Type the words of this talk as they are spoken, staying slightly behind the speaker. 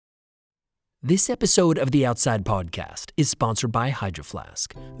This episode of the Outside Podcast is sponsored by Hydro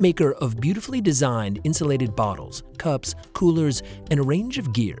Flask, maker of beautifully designed insulated bottles, cups, coolers, and a range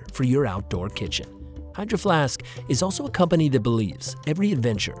of gear for your outdoor kitchen. Hydro Flask is also a company that believes every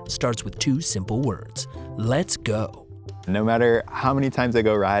adventure starts with two simple words: let's go. No matter how many times I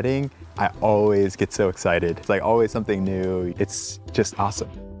go riding, I always get so excited. It's like always something new. It's just awesome.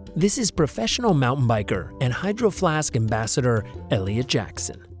 This is professional mountain biker and Hydro Flask ambassador Elliot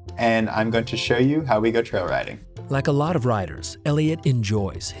Jackson. And I'm going to show you how we go trail riding. Like a lot of riders, Elliot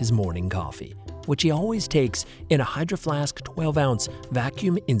enjoys his morning coffee, which he always takes in a Hydro Flask 12-ounce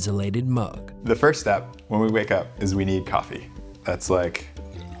vacuum-insulated mug. The first step when we wake up is we need coffee. That's like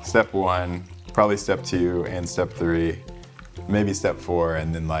step one, probably step two and step three, maybe step four,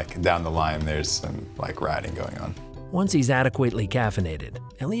 and then like down the line there's some like riding going on. Once he's adequately caffeinated,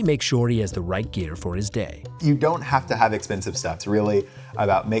 Elliot makes sure he has the right gear for his day. You don't have to have expensive stuff. It's really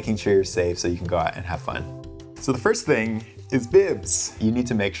about making sure you're safe so you can go out and have fun. So the first thing is bibs. You need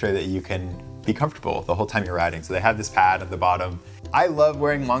to make sure that you can be comfortable the whole time you're riding. So they have this pad at the bottom. I love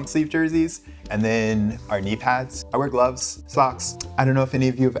wearing long sleeve jerseys, and then our knee pads. I wear gloves, socks. I don't know if any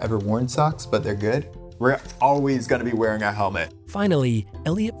of you have ever worn socks, but they're good. We're always gonna be wearing a helmet. Finally,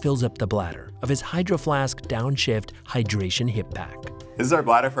 Elliot fills up the bladder of his Hydro Flask Downshift Hydration Hip Pack. This is our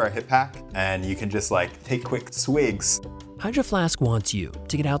bladder for our hip pack, and you can just like take quick swigs. Hydro Flask wants you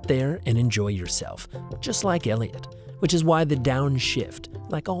to get out there and enjoy yourself, just like Elliot, which is why the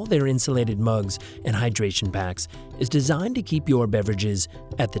Downshift, like all their insulated mugs and hydration packs, is designed to keep your beverages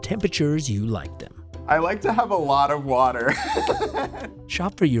at the temperatures you like them. I like to have a lot of water.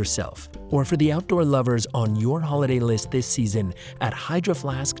 Shop for yourself or for the outdoor lovers on your holiday list this season at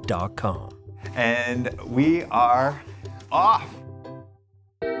hydroflask.com. And we are off.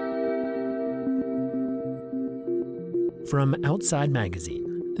 From Outside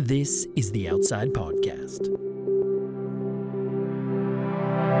Magazine, this is the Outside Podcast.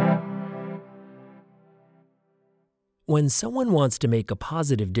 When someone wants to make a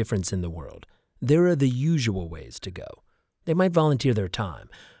positive difference in the world, there are the usual ways to go. They might volunteer their time,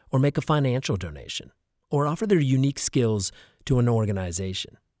 or make a financial donation, or offer their unique skills to an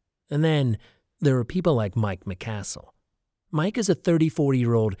organization. And then there are people like Mike McCassell. Mike is a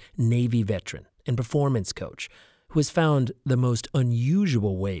 34-year-old Navy veteran and performance coach who has found the most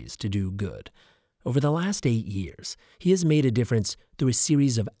unusual ways to do good. Over the last 8 years, he has made a difference through a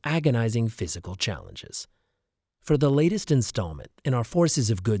series of agonizing physical challenges. For the latest installment in our Forces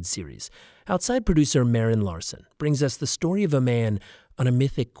of Good series, outside producer Marin Larson brings us the story of a man on a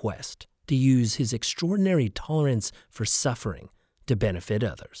mythic quest to use his extraordinary tolerance for suffering to benefit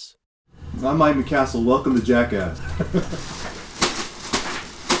others. I'm Mike McCassell. Welcome to Jackass.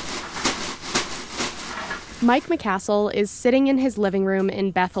 Mike McCassell is sitting in his living room in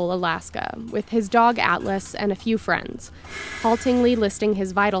Bethel, Alaska, with his dog Atlas and a few friends, haltingly listing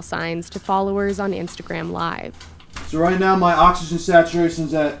his vital signs to followers on Instagram Live. So right now my oxygen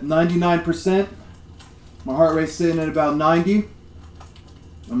saturation's at 99%. My heart rate's sitting at about 90.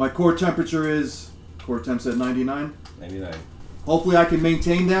 And my core temperature is, core temp's at 99. 99. Hopefully I can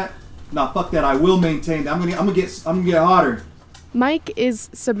maintain that. Nah, fuck that. I will maintain that. I'm gonna get hotter. Mike is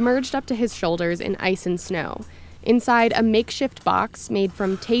submerged up to his shoulders in ice and snow, inside a makeshift box made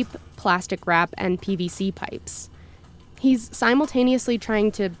from tape, plastic wrap, and PVC pipes. He's simultaneously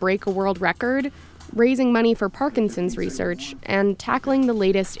trying to break a world record, raising money for Parkinson's research, and tackling the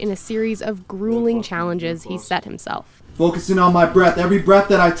latest in a series of grueling challenges he's set himself. Focusing on my breath. Every breath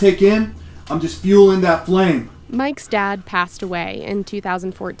that I take in, I'm just fueling that flame. Mike's dad passed away in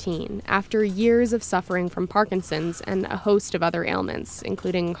 2014 after years of suffering from Parkinson's and a host of other ailments,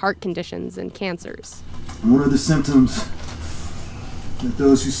 including heart conditions and cancers. One of the symptoms that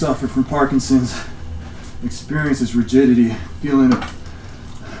those who suffer from Parkinson's experience is rigidity, feeling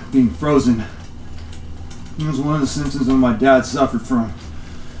of being frozen. It was one of the symptoms that my dad suffered from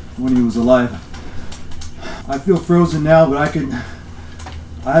when he was alive. I feel frozen now, but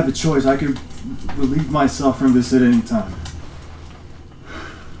I have a choice. I could relieve myself from this at any time.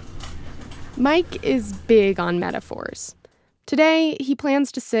 Mike is big on metaphors. Today, he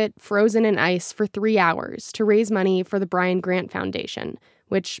plans to sit frozen in ice for 3 hours to raise money for the Brian Grant Foundation,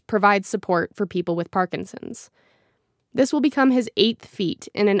 which provides support for people with Parkinson's. This will become his 8th feat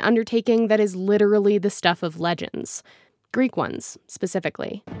in an undertaking that is literally the stuff of legends, Greek ones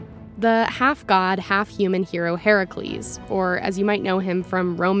specifically. The half-god, half-human hero Hercules, or as you might know him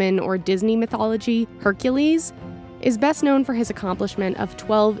from Roman or Disney mythology, Hercules, is best known for his accomplishment of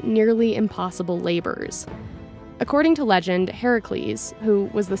 12 nearly impossible labors. According to legend, Hercules, who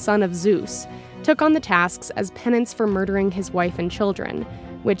was the son of Zeus, took on the tasks as penance for murdering his wife and children,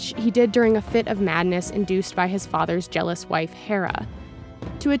 which he did during a fit of madness induced by his father's jealous wife, Hera.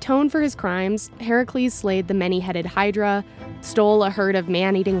 To atone for his crimes, Heracles slayed the many-headed Hydra, stole a herd of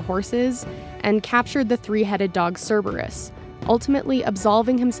man-eating horses, and captured the three-headed dog Cerberus, ultimately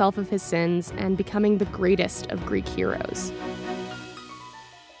absolving himself of his sins and becoming the greatest of Greek heroes.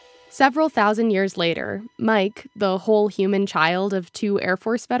 Several thousand years later, Mike, the whole human child of two Air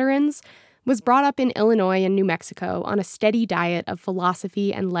Force veterans, was brought up in Illinois and New Mexico on a steady diet of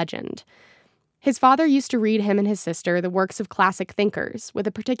philosophy and legend. His father used to read him and his sister the works of classic thinkers, with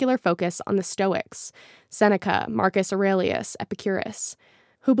a particular focus on the Stoics, Seneca, Marcus Aurelius, Epicurus,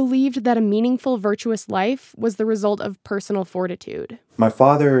 who believed that a meaningful, virtuous life was the result of personal fortitude. My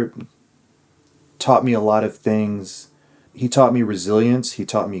father taught me a lot of things. He taught me resilience. He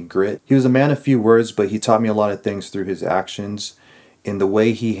taught me grit. He was a man of few words, but he taught me a lot of things through his actions in the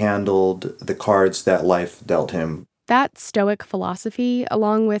way he handled the cards that life dealt him. That Stoic philosophy,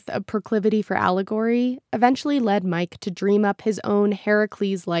 along with a proclivity for allegory, eventually led Mike to dream up his own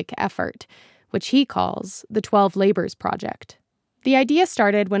Heracles-like effort, which he calls the 12 Labors Project. The idea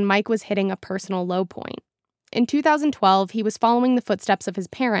started when Mike was hitting a personal low point. In 2012, he was following the footsteps of his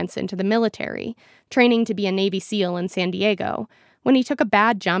parents into the military, training to be a Navy SEAL in San Diego, when he took a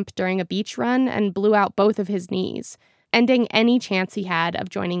bad jump during a beach run and blew out both of his knees, ending any chance he had of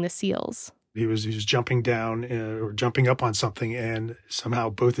joining the SEALs. He was jumping down or jumping up on something, and somehow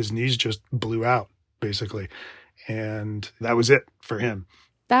both his knees just blew out, basically. And that was it for him.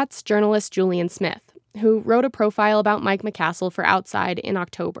 That's journalist Julian Smith, who wrote a profile about Mike McCassell for Outside in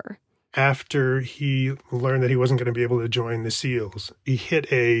October. After he learned that he wasn't going to be able to join the SEALs, he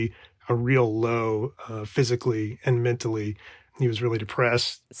hit a real low physically and mentally. He was really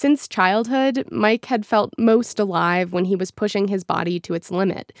depressed. Since childhood, Mike had felt most alive when he was pushing his body to its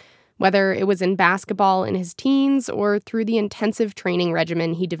limit, whether it was in basketball in his teens or through the intensive training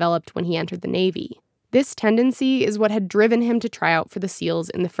regimen he developed when he entered the Navy. This tendency is what had driven him to try out for the SEALs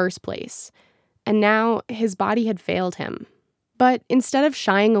in the first place. And now his body had failed him. But instead of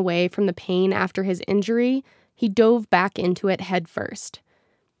shying away from the pain after his injury, he dove back into it headfirst.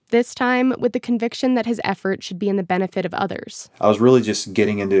 This time with the conviction that his effort should be in the benefit of others. I was really just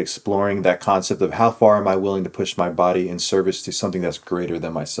getting into exploring that concept of how far am I willing to push my body in service to something that's greater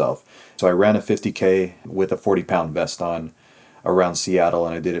than myself. So I ran a 50K with a 40-pound vest on around Seattle,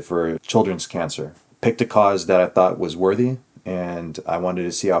 and I did it for children's cancer. Picked a cause that I thought was worthy, and I wanted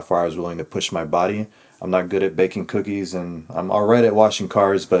to see how far I was willing to push my body. I'm not good at baking cookies, and I'm all right at washing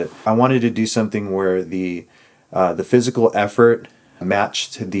cars, but I wanted to do something where the physical effort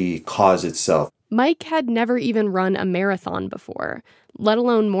matched the cause itself. Mike had never even run a marathon before, let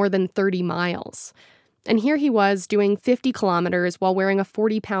alone more than 30 miles. And here he was doing 50 kilometers while wearing a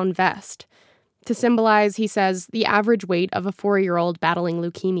 40-pound vest, to symbolize, he says, the average weight of a 4-year-old battling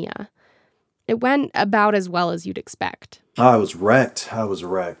leukemia. It went about as well as you'd expect. I was wrecked.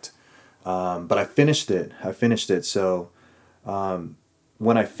 But I finished it. So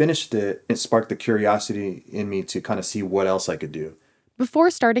when I finished it, it sparked the curiosity in me to kind of see what else I could do.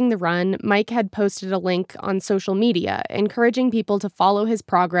 Before starting the run, Mike had posted a link on social media encouraging people to follow his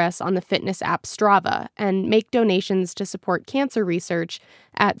progress on the fitness app Strava and make donations to support cancer research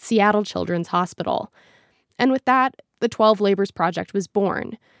at Seattle Children's Hospital. And with that, the 12 Labors Project was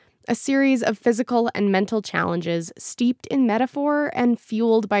born, a series of physical and mental challenges steeped in metaphor and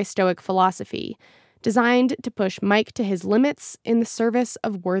fueled by Stoic philosophy, designed to push Mike to his limits in the service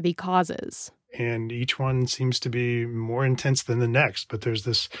of worthy causes. And each one seems to be more intense than the next. But there's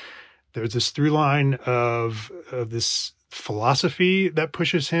this through line of this philosophy that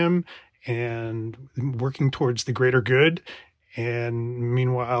pushes him and working towards the greater good, and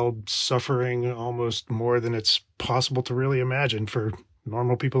meanwhile suffering almost more than it's possible to really imagine for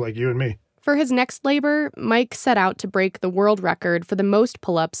normal people like you and me. For his next labor, Mike set out to break the world record for the most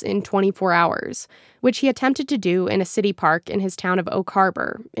pull-ups in 24 hours, which he attempted to do in a city park in his town of Oak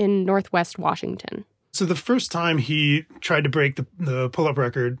Harbor in northwest Washington. So the first time he tried to break the pull-up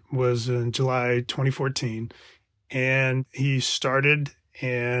record was in July 2014, and he started,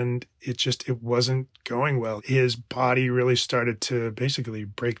 and it wasn't going well. His body really started to basically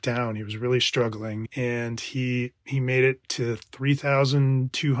break down. He was really struggling, and he made it to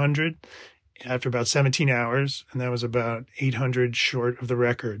 3,200 after about 17 hours, and that was about 800 short of the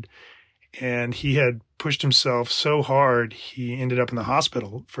record. And he had pushed himself so hard, he ended up in the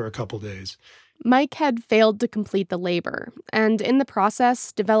hospital for a couple days. Mike had failed to complete the labor, and in the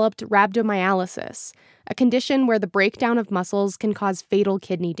process developed rhabdomyolysis, a condition where the breakdown of muscles can cause fatal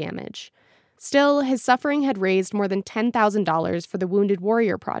kidney damage. Still, his suffering had raised more than $10,000 for the Wounded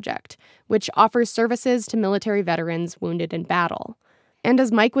Warrior Project, which offers services to military veterans wounded in battle. And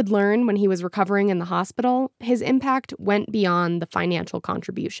as Mike would learn when he was recovering in the hospital, his impact went beyond the financial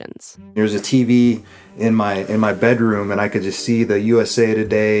contributions. There was a TV in my bedroom, and I could just see the USA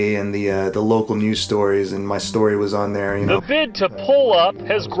Today and the local news stories, and my story was on there. You know, the bid to pull up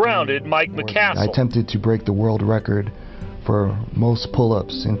has grounded Mike McCassell. I attempted to break the world record for most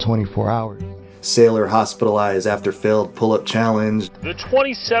pull-ups in 24 hours. Sailor hospitalized after failed pull-up challenge. The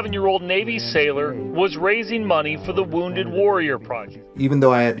 27-year-old Navy sailor was raising money for the Wounded Warrior Project. Even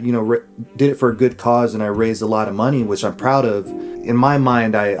though I had, did it for a good cause and I raised a lot of money, which I'm proud of, in my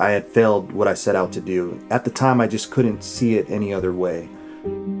mind, I had failed what I set out to do. At the time, I just couldn't see it any other way.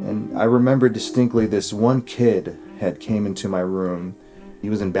 And I remember distinctly this one kid had came into my room.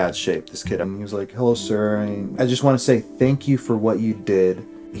 He was in bad shape, this kid. He was like, "Hello, sir. I just want to say thank you for what you did."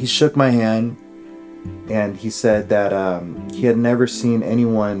 He shook my hand. And he said that he had never seen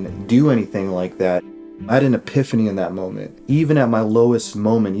anyone do anything like that. I had an epiphany in that moment. Even at my lowest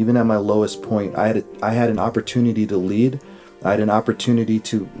moment, even at my lowest point, I had an opportunity to lead. I had an opportunity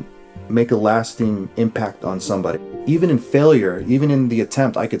to make a lasting impact on somebody. Even in failure, even in the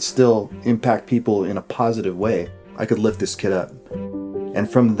attempt, I could still impact people in a positive way. I could lift this kid up. And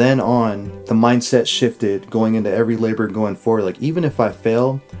from then on, the mindset shifted going into every labor going forward. Like, even if I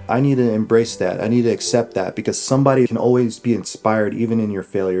fail, I need to embrace that. I need to accept that, because somebody can always be inspired, even in your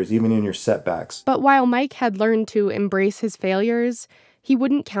failures, even in your setbacks. But while Mike had learned to embrace his failures, he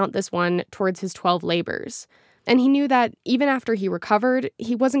wouldn't count this one towards his 12 labors. And he knew that even after he recovered,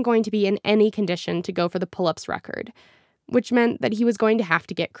 he wasn't going to be in any condition to go for the pull-ups record, which meant that he was going to have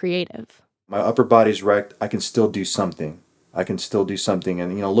to get creative. My upper body's wrecked. I can still do something.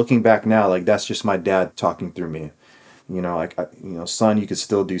 And, looking back now, like, that's just my dad talking through me. Son, you could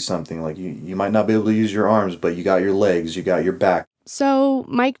still do something. Like, you might not be able to use your arms, but you got your legs, you got your back. So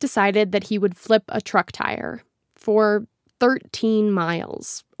Mike decided that he would flip a truck tire for 13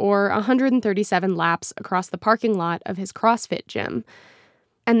 miles, or 137 laps across the parking lot of his CrossFit gym.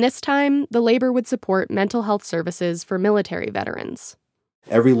 And this time, the labor would support mental health services for military veterans.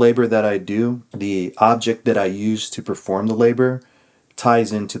 Every labor that I do, the object that I use to perform the labor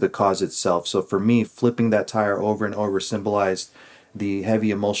ties into the cause itself. So for me, flipping that tire over and over symbolized the heavy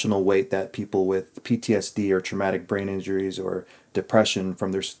emotional weight that people with PTSD or traumatic brain injuries or depression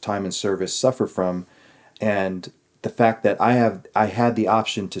from their time in service suffer from. And the fact that I had the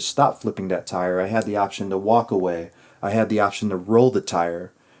option to stop flipping that tire, I had the option to walk away, I had the option to roll the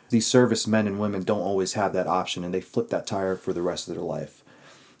tire. These service men and women don't always have that option, and they flip that tire for the rest of their life.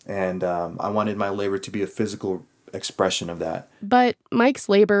 And I wanted my labor to be a physical expression of that. But Mike's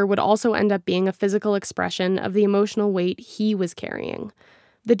labor would also end up being a physical expression of the emotional weight he was carrying.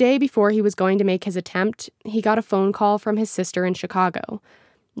 The day before he was going to make his attempt, he got a phone call from his sister in Chicago,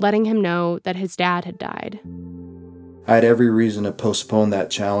 letting him know that his dad had died. I had every reason to postpone that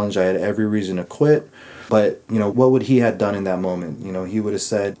challenge. I had every reason to quit. But, what would he have done in that moment? He would have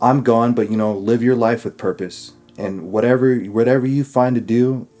said, "I'm gone, but, live your life with purpose. And whatever you find to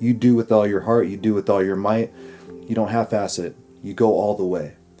do, you do with all your heart, you do with all your might. You don't half-ass it. You go all the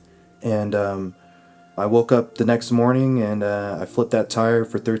way." And I woke up the next morning and I flipped that tire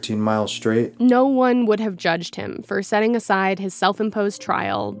for 13 miles straight. No one would have judged him for setting aside his self-imposed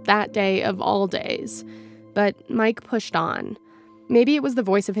trial that day of all days. But Mike pushed on. Maybe it was the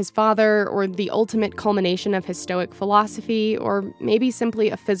voice of his father, or the ultimate culmination of his Stoic philosophy, or maybe simply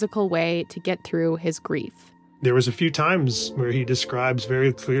a physical way to get through his grief. There was a few times where he describes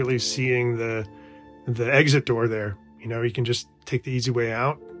very clearly seeing the exit door there. You can just take the easy way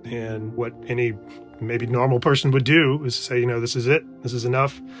out. And what any maybe normal person would do is say, this is it. This is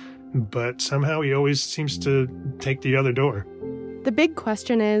enough. But somehow he always seems to take the other door. The big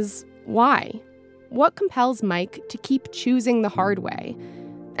question is, why? What compels Mike to keep choosing the hard way?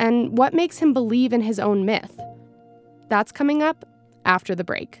 And what makes him believe in his own myth? That's coming up after the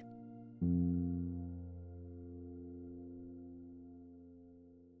break.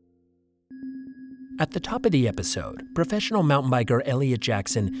 At the top of the episode, professional mountain biker Elliot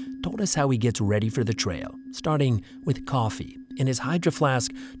Jackson told us how he gets ready for the trail, starting with coffee in his Hydro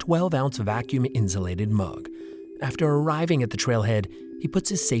Flask 12-ounce vacuum-insulated mug. After arriving at the trailhead, he puts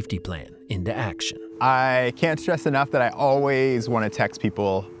his safety plan into action. I can't stress enough that I always want to text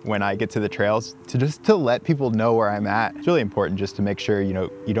people when I get to the trails to let people know where I'm at. It's really important just to make sure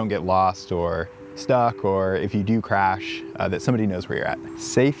you don't get lost or stuck, or if you do crash, that somebody knows where you're at.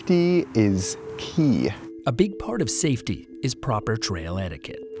 Safety is key. A big part of safety is proper trail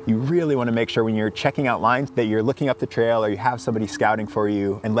etiquette. You really want to make sure when you're checking out lines that you're looking up the trail, or you have somebody scouting for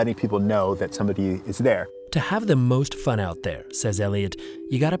you and letting people know that somebody is there. To have the most fun out there, says Elliot,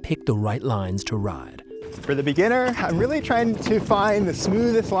 you gotta pick the right lines to ride. For the beginner, I'm really trying to find the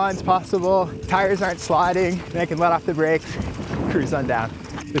smoothest lines possible. Tires aren't sliding, and I can let off the brakes, cruise on down.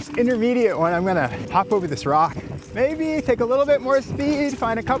 This intermediate one, I'm gonna hop over this rock. Maybe take a little bit more speed,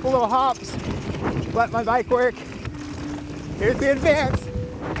 find a couple little hops, let my bike work. Here's the advance.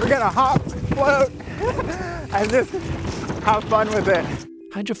 We're gonna hop, float, and just have fun with it.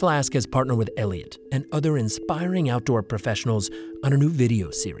 Hydro Flask has partnered with Elliot and other inspiring outdoor professionals on a new video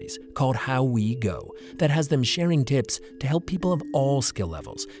series called How We Go that has them sharing tips to help people of all skill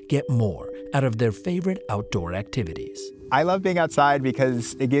levels get more out of their favorite outdoor activities. I love being outside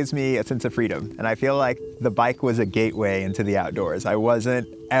because it gives me a sense of freedom, and I feel like the bike was a gateway into the outdoors. I wasn't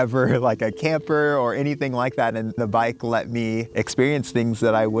ever like a camper or anything like that, and the bike let me experience things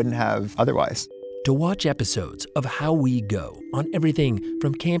that I wouldn't have otherwise. To watch episodes of How We Go on everything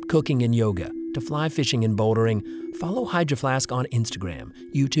from camp cooking and yoga to fly fishing and bouldering, follow Hydro Flask on Instagram,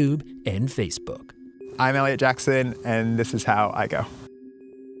 YouTube, and Facebook. I'm Elliot Jackson, and this is How I Go.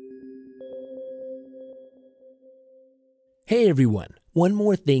 Hey everyone, one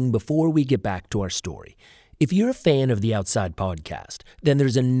more thing before we get back to our story. If you're a fan of the Outside Podcast, then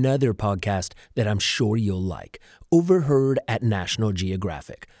there's another podcast that I'm sure you'll like, Overheard at National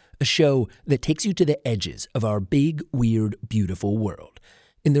Geographic, a show that takes you to the edges of our big, weird, beautiful world.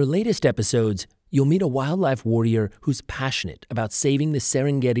 In their latest episodes, you'll meet a wildlife warrior who's passionate about saving the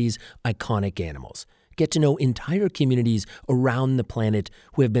Serengeti's iconic animals. Get to know entire communities around the planet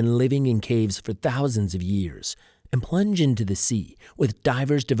who have been living in caves for thousands of years, and plunge into the sea with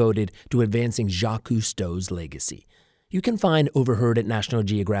divers devoted to advancing Jacques Cousteau's legacy. You can find Overheard at National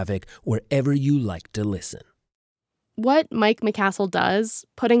Geographic wherever you like to listen. What Mike McCassell does,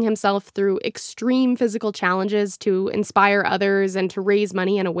 putting himself through extreme physical challenges to inspire others and to raise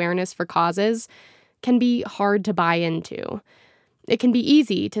money and awareness for causes, can be hard to buy into. It can be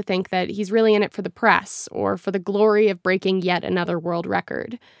easy to think that he's really in it for the press or for the glory of breaking yet another world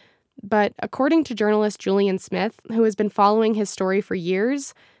record. But according to journalist Julian Smith, who has been following his story for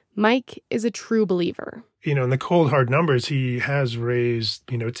years, Mike is a true believer. In the cold, hard numbers, he has raised,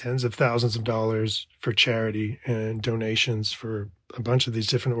 tens of thousands of dollars for charity and donations for a bunch of these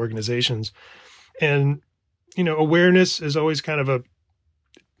different organizations. And, awareness is always kind of a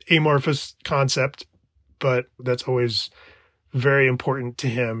amorphous concept, but that's always very important to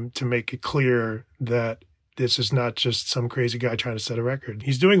him to make it clear that this is not just some crazy guy trying to set a record.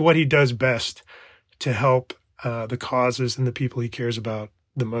 He's doing what he does best to help the causes and the people he cares about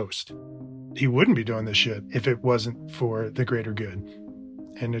the most. He wouldn't be doing this shit if it wasn't for the greater good.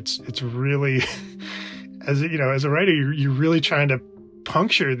 And it's really, as a writer, you're really trying to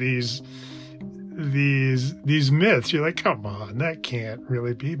puncture these myths. You're like, come on, that can't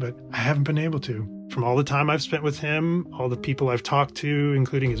really be, but I haven't been able to. From all the time I've spent with him, all the people I've talked to,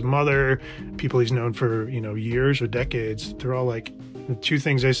 including his mother, people he's known for, years or decades, they're all like, the two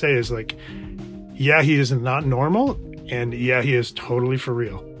things they say is like, yeah, he is not normal, and yeah, he is totally for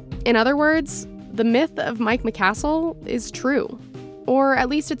real. In other words, the myth of Mike McCassell is true. Or at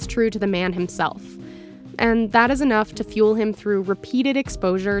least it's true to the man himself. And that is enough to fuel him through repeated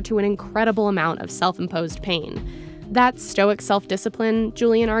exposure to an incredible amount of self-imposed pain. That stoic self-discipline,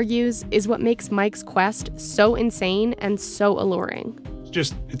 Julian argues, is what makes Mike's quest so insane and so alluring.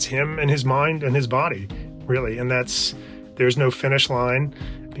 It's him and his mind and his body, really. And there's no finish line.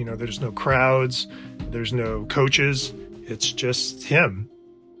 There's no crowds. There's no coaches. It's just him.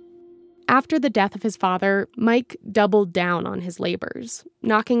 After the death of his father, Mike doubled down on his labors,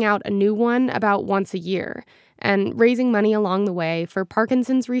 knocking out a new one about once a year, and raising money along the way for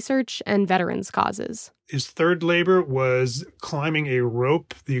Parkinson's research and veterans' causes. His third labor was climbing a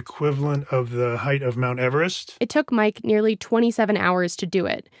rope the equivalent of the height of Mount Everest. It took Mike nearly 27 hours to do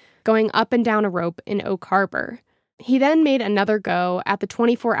it, going up and down a rope in Oak Harbor. He then made another go at the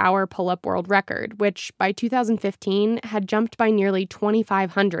 24-hour pull-up world record, which by 2015 had jumped by nearly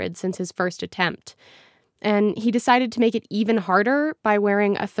 2,500 since his first attempt. And he decided to make it even harder by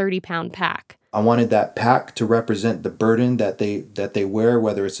wearing a 30-pound pack. I wanted that pack to represent the burden that they wear,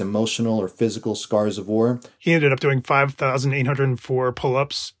 whether it's emotional or physical scars of war. He ended up doing 5,804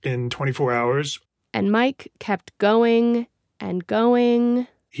 pull-ups in 24 hours. And Mike kept going and going.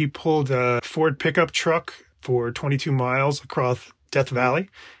 He pulled a Ford pickup truck for 22 miles across Death Valley.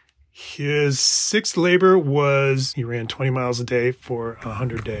 His sixth labor was he ran 20 miles a day for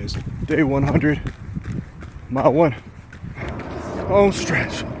 100 days. Day 100, mile 1, home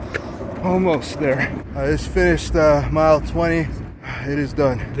stretch. Almost there. I just finished mile 20. It is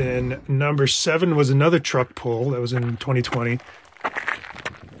done. Then number 7 was another truck pull. That was in 2020.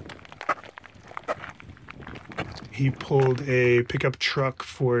 He pulled a pickup truck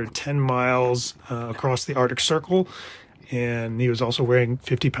for 10 miles across the Arctic Circle, and he was also wearing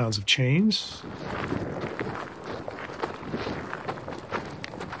 50 pounds of chains.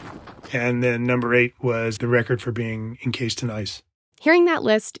 And then number 8 was the record for being encased in ice. Hearing that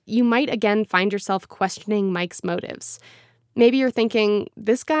list, you might again find yourself questioning Mike's motives. Maybe you're thinking,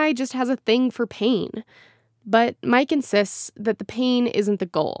 this guy just has a thing for pain. But Mike insists that the pain isn't the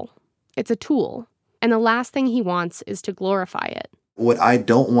goal. It's a tool. And the last thing he wants is to glorify it. What I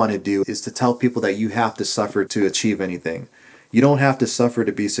don't want to do is to tell people that you have to suffer to achieve anything. You don't have to suffer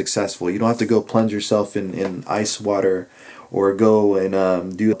to be successful. You don't have to go plunge yourself in ice water or go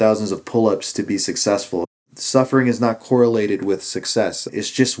and do thousands of pull-ups to be successful. Suffering is not correlated with success. It's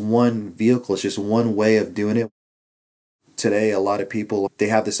just one vehicle. It's just one way of doing it. Today, a lot of people, they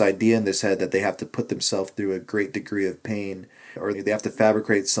have this idea in this head that they have to put themselves through a great degree of pain, or they have to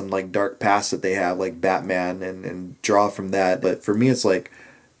fabricate some like dark past that they have, like Batman, and draw from that. But for me, it's like,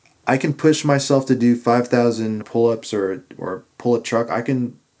 I can push myself to do 5,000 pull-ups or pull a truck. I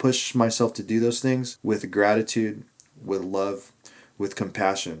can push myself to do those things with gratitude, with love, with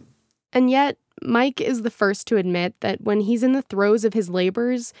compassion. And yet, Mike is the first to admit that when he's in the throes of his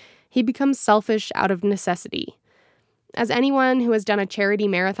labors, he becomes selfish out of necessity. As anyone who has done a charity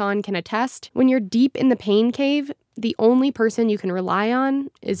marathon can attest, when you're deep in the pain cave, the only person you can rely on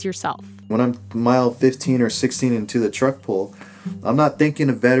is yourself. When I'm mile 15 or 16 into the truck pull, I'm not thinking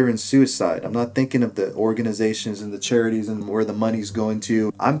of veteran suicide. I'm not thinking of the organizations and the charities and where the money's going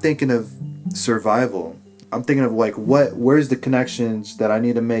to. I'm thinking of survival. I'm thinking of like, where's the connections that I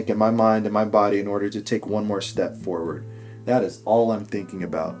need to make in my mind and my body in order to take one more step forward. That is all I'm thinking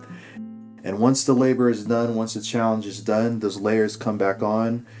about. And once the labor is done, once the challenge is done, those layers come back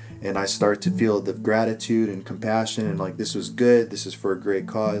on, and I start to feel the gratitude and compassion and like, this was good, this is for a great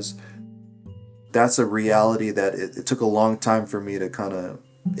cause. That's a reality that it took a long time for me to kind of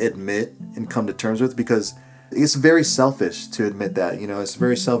admit and come to terms with, because it's very selfish to admit that, it's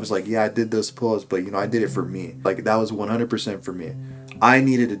very selfish. Like, yeah, I did those pull-ups, but I did it for me. Like, that was 100% for me. I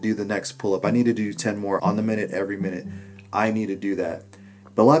needed to do the next pull-up. I needed to do 10 more on the minute, every minute. I need to do that.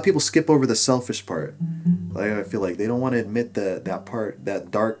 But a lot of people skip over the selfish part. Like, I feel like they don't want to admit that part, that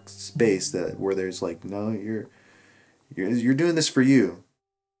dark space where there's like, no, you're doing this for you.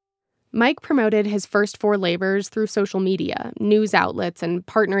 Mike promoted his first 4 labors through social media, news outlets, and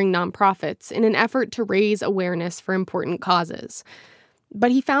partnering nonprofits in an effort to raise awareness for important causes.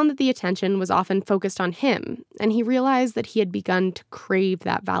 But he found that the attention was often focused on him, and he realized that he had begun to crave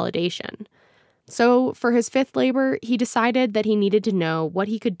that validation. So, for his 5th labor, he decided that he needed to know what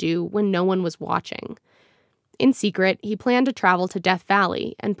he could do when no one was watching. In secret, he planned to travel to Death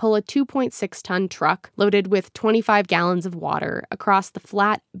Valley and pull a 2.6-ton truck loaded with 25 gallons of water across the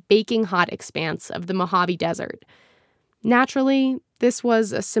flat, baking hot expanse of the Mojave Desert. Naturally, this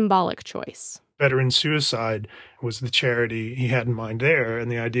was a symbolic choice. Veteran suicide was the charity he had in mind there, and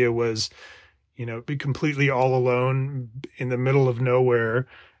the idea was, be completely all alone in the middle of nowhere,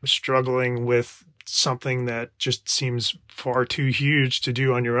 struggling with something that just seems far too huge to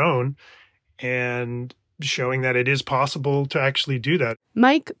do on your own, and showing that it is possible to actually do that.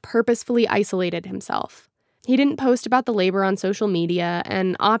 Mike purposefully isolated himself. He didn't post about the labor on social media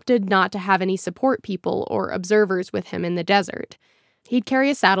and opted not to have any support people or observers with him in the desert. He'd carry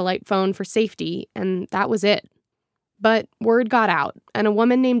a satellite phone for safety, and that was it. But word got out, and a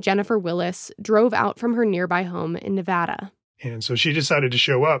woman named Jennifer Willis drove out from her nearby home in Nevada. And so she decided to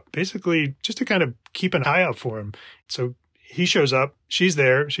show up, basically just to kind of keep an eye out for him. So he shows up, she's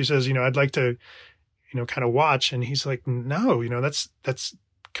there, she says, I'd like to, kind of watch. And he's like, no, that's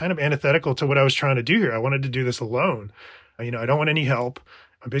kind of antithetical to what I was trying to do here. I wanted to do this alone. I don't want any help.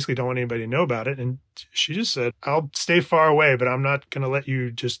 I basically don't want anybody to know about it. And she just said, I'll stay far away, but I'm not going to let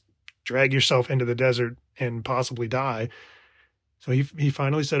you just drag yourself into the desert and possibly die. So he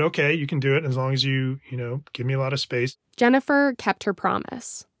finally said, okay, you can do it as long as you give me a lot of space. Jennifer kept her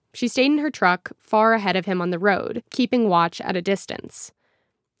promise. She stayed in her truck far ahead of him on the road, keeping watch at a distance.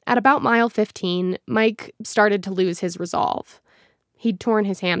 At about mile 15, Mike started to lose his resolve. He'd torn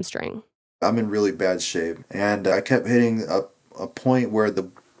his hamstring. I'm in really bad shape, and I kept hitting a point where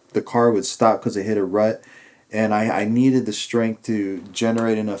the car would stop because it hit a rut, and I needed the strength to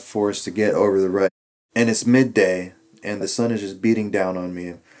generate enough force to get over the rut. And it's midday, and the sun is just beating down on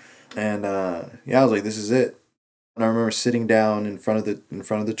me. And I was like, this is it. And I remember sitting down in front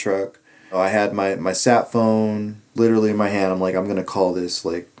of the truck. I had my sat phone literally in my hand. I'm like, I'm gonna call this.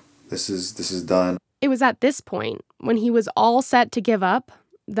 Like, this is done. It was at this point, when he was all set to give up,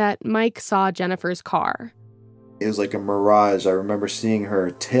 that Mike saw Jennifer's car. It was like a mirage. I remember seeing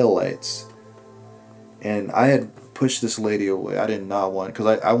her taillights. And I had push this lady away. I did not want,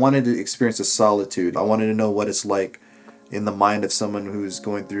 because I wanted to experience the solitude. I wanted to know what it's like in the mind of someone who's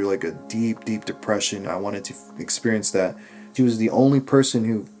going through like a deep, deep depression. I wanted to experience that. She was the only person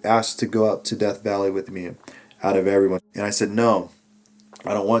who asked to go out to Death Valley with me out of everyone. And I said, no,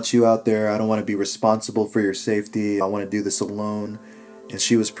 I don't want you out there. I don't want to be responsible for your safety. I want to do this alone. And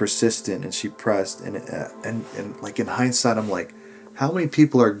she was persistent and she pressed. And like in hindsight, I'm like, how many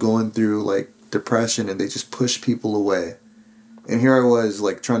people are going through like depression and they just push people away? And here I was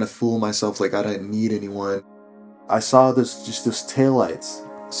like trying to fool myself like I didn't need anyone. I saw those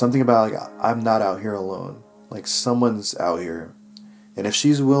taillights. Something about like, I'm not out here alone. Like someone's out here. And if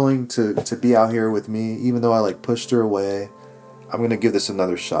she's willing to be out here with me, even though I like pushed her away, I'm going to give this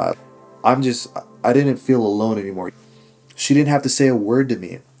another shot. I didn't feel alone anymore. She didn't have to say a word to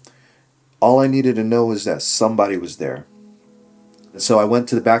me. All I needed to know was that somebody was there. And so I went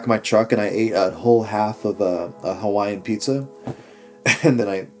to the back of my truck and I ate a whole half of a Hawaiian pizza. And then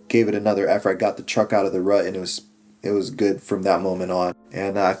I gave it another effort. I got the truck out of the rut and it was good from that moment on.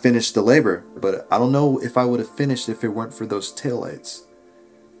 And I finished the labor. But I don't know if I would have finished if it weren't for those taillights.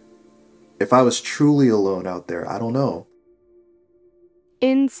 If I was truly alone out there, I don't know.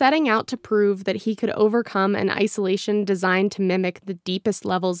 In setting out to prove that he could overcome an isolation designed to mimic the deepest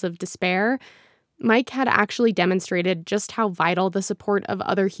levels of despair, Mike had actually demonstrated just how vital the support of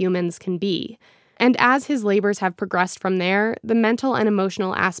other humans can be. And as his labors have progressed from there, the mental and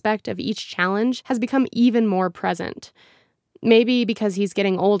emotional aspect of each challenge has become even more present. Maybe because he's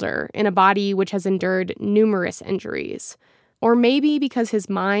getting older, in a body which has endured numerous injuries. Or maybe because his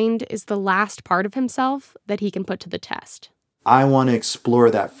mind is the last part of himself that he can put to the test. I want to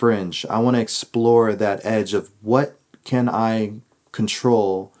explore that fringe. I want to explore that edge of what can I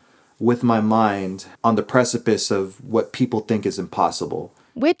control with my mind on the precipice of what people think is impossible.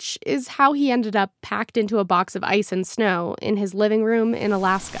 Which is how he ended up packed into a box of ice and snow in his living room in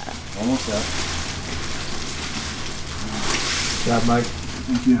Alaska. Almost up. Good job, Mike.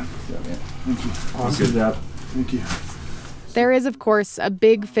 Thank you. Good job, man. Thank you. Awesome. Good job. Thank you. There is, of course, a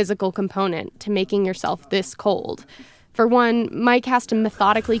big physical component to making yourself this cold. For one, Mike has to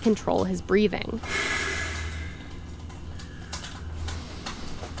methodically control his breathing.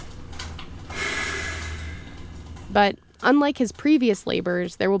 But unlike his previous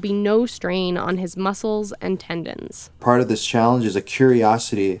labors, there will be no strain on his muscles and tendons. Part of this challenge is a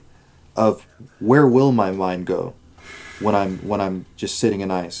curiosity of where will my mind go when I'm just sitting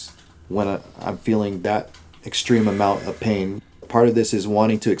in ice, when I'm feeling that extreme amount of pain. Part of this is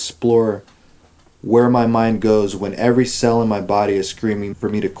wanting to explore where my mind goes when every cell in my body is screaming for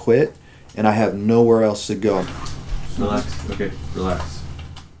me to quit and I have nowhere else to go. Relax. Okay, relax.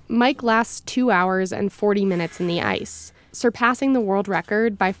 Mike lasts 2 hours and 40 minutes in the ice, surpassing the world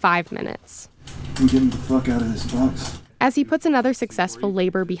record by 5 minutes. I'm getting the fuck out of this box. As he puts another successful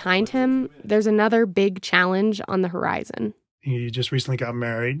labor behind him, there's another big challenge on the horizon. He just recently got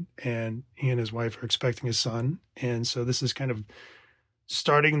married, and he and his wife are expecting a son. And so this is kind of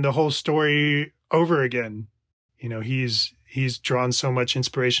starting the whole story over again. You know, he's drawn so much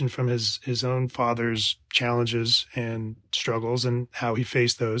inspiration from his own father's challenges and struggles and how he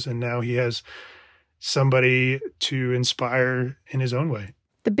faced those. And now he has somebody to inspire in his own way.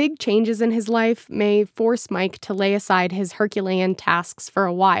 The big changes in his life may force Mike to lay aside his Herculean tasks for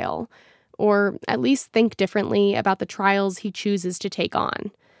a while, or at least think differently about the trials he chooses to take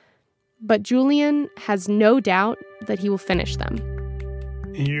on. But Julian has no doubt that he will finish them.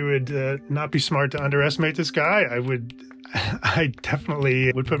 You would not be smart to underestimate this guy. I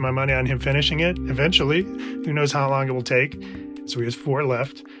definitely would put my money on him finishing it eventually. Who knows how long it will take. So he has 4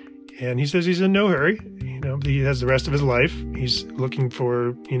 left. And he says he's in no hurry. You know, he has the rest of his life. He's looking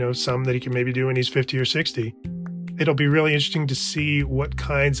for, some that he can maybe do when he's 50 or 60. It'll be really interesting to see what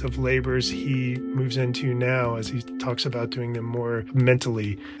kinds of labors he moves into now as he talks about doing them more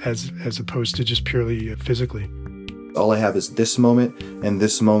mentally as opposed to just purely physically. All I have is this moment and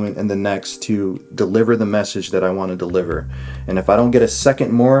the next to deliver the message that I want to deliver. And if I don't get a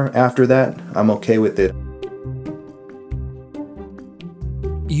second more after that, I'm okay with it.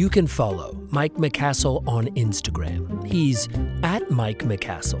 You can follow Mike McCassell on Instagram. He's at Mike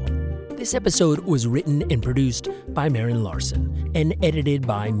McCassell. This episode was written and produced by Marin Larson and edited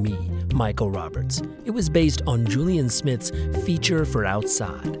by me, Michael Roberts. It was based on Julian Smith's feature for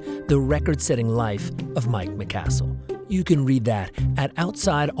Outside, the record-setting life of Mike McCassell. You can read that at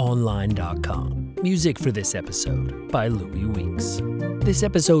outsideonline.com. Music for this episode by Louis Weeks. This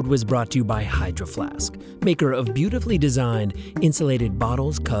episode was brought to you by Hydro Flask, maker of beautifully designed insulated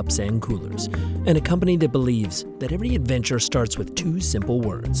bottles, cups, and coolers, and a company that believes that every adventure starts with 2 simple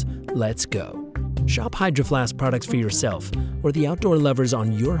words: let's go. Shop Hydro Flask products for yourself or the outdoor lovers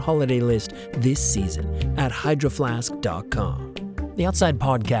on your holiday list this season at hydroflask.com. The Outside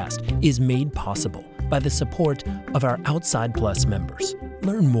Podcast is made possible by the support of our Outside Plus members.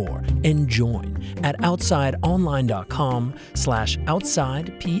 Learn more and join at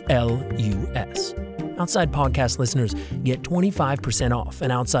outsideonline.com/OutsidePLUS. Outside Podcast listeners get 25% off an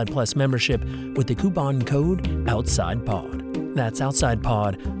Outside Plus membership with the coupon code OutsidePod. That's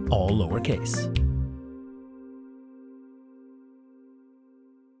OutsidePod, all lowercase.